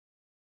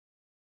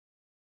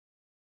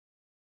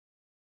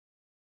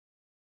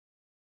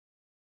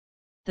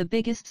The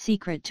biggest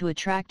secret to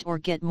attract or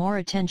get more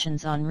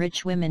attentions on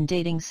rich women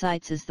dating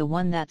sites is the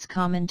one that's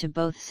common to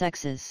both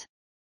sexes.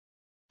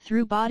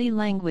 Through body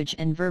language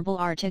and verbal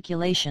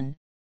articulation,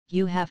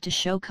 you have to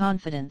show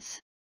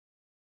confidence.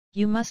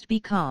 You must be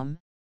calm,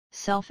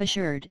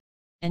 self-assured,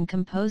 and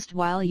composed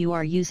while you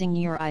are using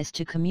your eyes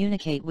to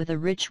communicate with a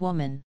rich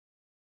woman.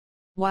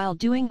 While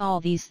doing all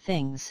these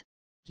things,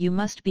 you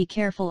must be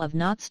careful of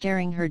not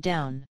staring her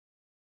down.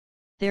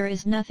 There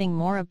is nothing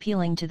more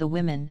appealing to the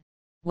women,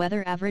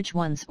 whether average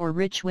ones or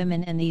rich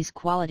women, and these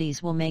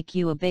qualities will make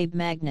you a babe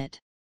magnet.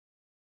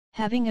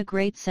 Having a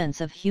great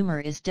sense of humor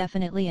is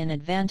definitely an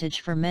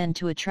advantage for men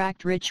to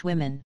attract rich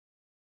women.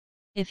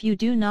 If you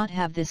do not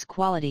have this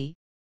quality,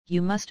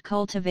 you must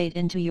cultivate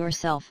into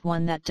yourself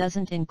one that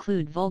doesn't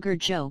include vulgar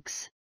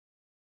jokes.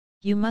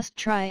 You must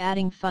try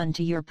adding fun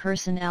to your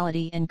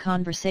personality and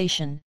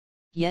conversation,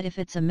 yet if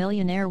it's a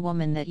millionaire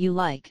woman that you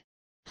like,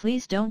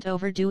 please don't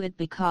overdo it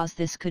because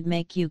this could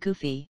make you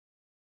goofy.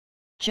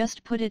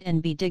 Just put it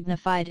and be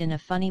dignified in a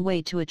funny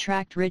way to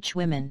attract rich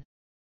women.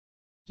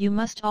 You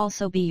must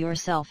also be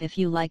yourself if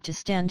you like to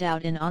stand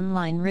out in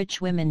online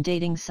rich women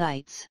dating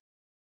sites.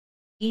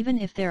 Even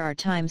if there are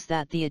times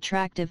that the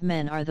attractive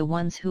men are the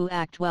ones who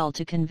act well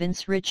to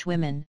convince rich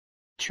women,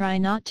 try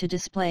not to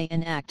display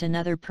and act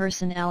another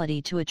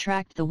personality to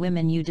attract the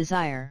women you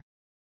desire.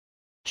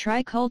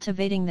 Try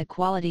cultivating the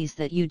qualities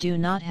that you do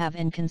not have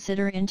and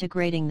consider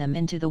integrating them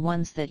into the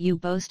ones that you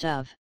boast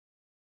of.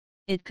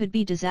 It could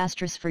be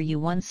disastrous for you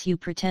once you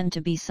pretend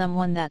to be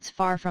someone that's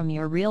far from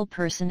your real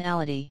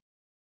personality.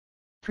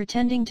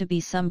 Pretending to be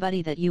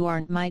somebody that you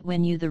aren't might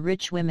win you the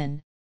rich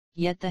women,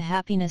 yet the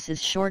happiness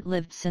is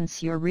short-lived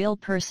since your real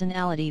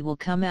personality will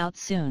come out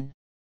soon.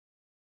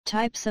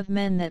 Types of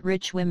men that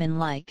rich women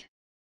like.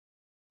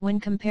 When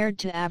compared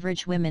to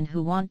average women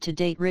who want to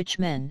date rich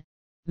men,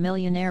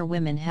 millionaire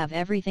women have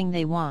everything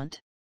they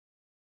want.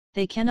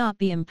 They cannot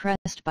be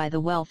impressed by the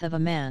wealth of a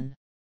man.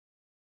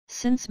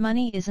 Since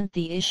money isn't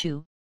the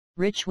issue,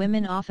 rich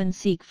women often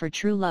seek for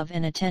true love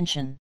and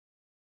attention.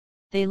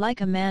 They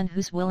like a man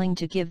who's willing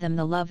to give them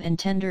the love and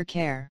tender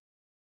care.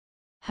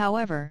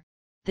 However,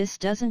 this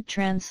doesn't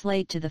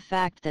translate to the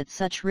fact that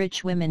such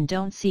rich women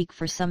don't seek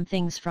for some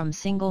things from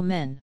single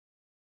men.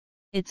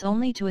 It's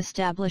only to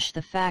establish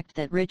the fact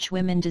that rich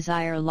women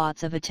desire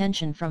lots of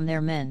attention from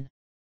their men.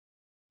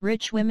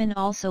 Rich women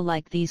also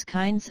like these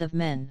kinds of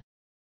men.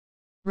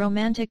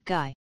 Romantic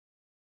guy.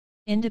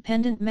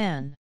 Independent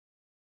man.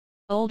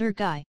 Older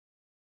guy.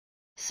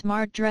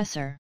 Smart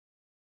dresser.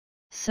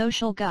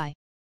 Social guy.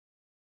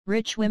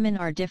 Rich women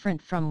are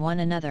different from one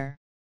another.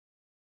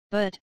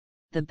 But,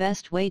 the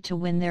best way to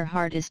win their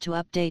heart is to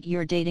update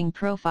your dating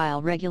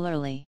profile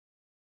regularly.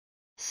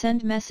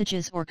 Send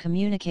messages or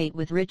communicate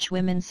with rich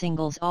women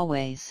singles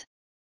always.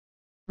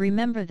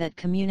 Remember that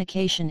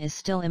communication is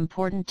still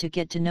important to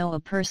get to know a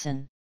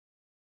person.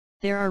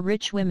 There are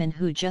rich women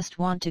who just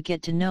want to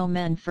get to know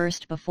men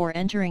first before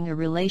entering a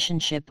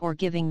relationship or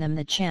giving them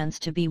the chance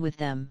to be with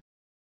them.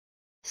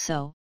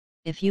 So,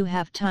 if you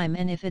have time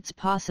and if it's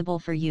possible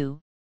for you,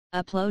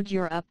 upload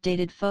your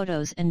updated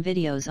photos and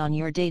videos on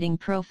your dating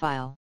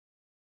profile.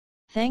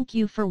 Thank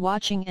you for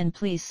watching and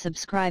please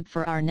subscribe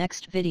for our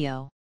next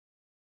video.